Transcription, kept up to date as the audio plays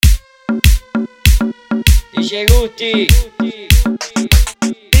Gusty.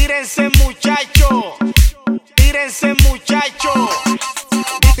 Tírense muchacho, tírense muchacho.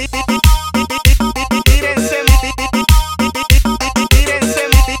 Tírense, tírense.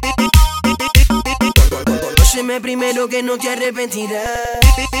 Conóceme primero que no te arrepentirás.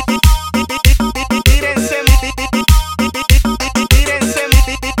 Tírense, tírense.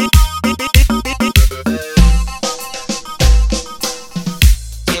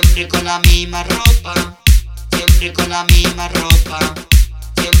 Siempre con la misma ropa, siempre con la misma ropa,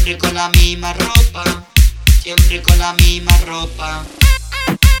 siempre con la misma ropa, siempre con la misma ropa.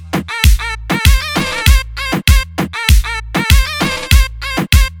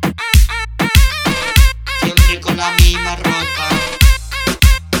 Siempre con la misma ropa.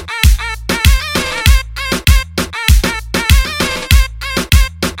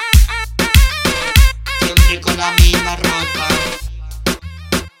 Siempre con la misma ropa.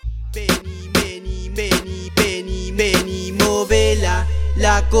 Vení, movela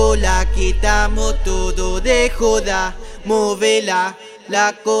la cola que estamos todos de joda. Movela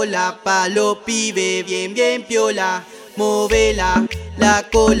la cola pa' los pibes bien piola. Movela la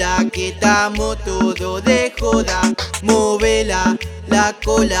cola que estamos todos de joda. Movela la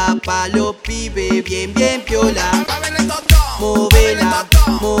cola pa' los pibes bien piola. Movela,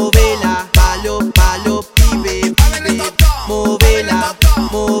 movela pa' los pibes. Movela,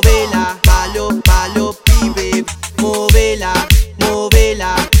 movela pa' los pibes. Movela,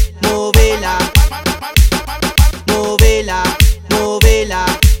 movela, movela. Movela, movela.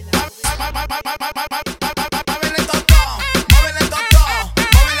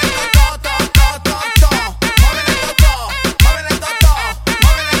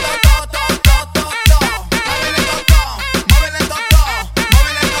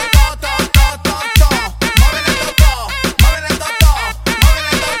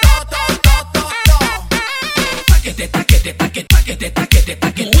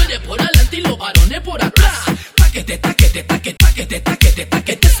 Mujeres por adelante y los varones por atrás. Taquete, taquete, taquete, taquete, taquete,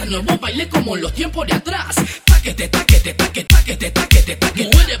 taquete. Ese nuevo baile como en los tiempos de atrás. Taquete, taquete, taquete, taquete, taquete, taquete.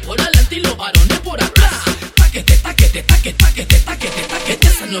 Mujeres por adelante y los varones por atrás. Taquete, taquete, taquete, taquete, taquete, taquete.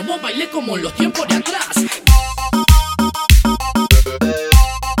 Ese nuevo baile como en los tiempos de atrás.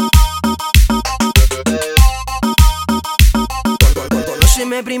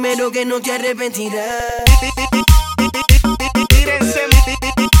 Conóceme primero que no te arrepentirás. Tírense,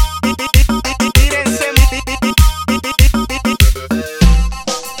 tírense.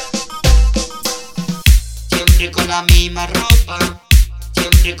 Siempre con la misma ropa,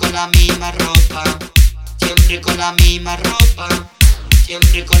 siempre con la misma ropa, siempre con la misma ropa,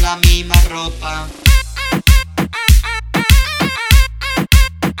 siempre con la misma ropa.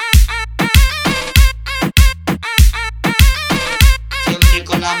 Siempre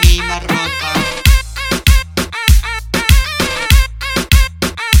con la misma ropa.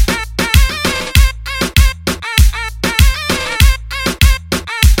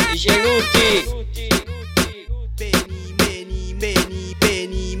 Gusty.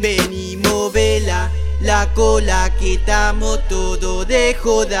 Vení, movela la cola que estamos todos de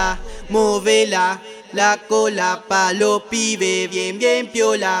joda. Movela la cola pa' los pibes bien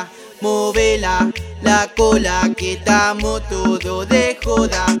piola. Movela la cola que estamos todos de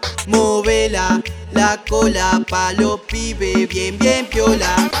joda. Movela la cola pa' los pibes bien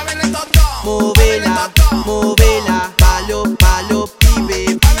piola. Movela, movela pa' los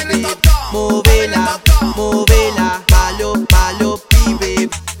pibes. Movela, movela.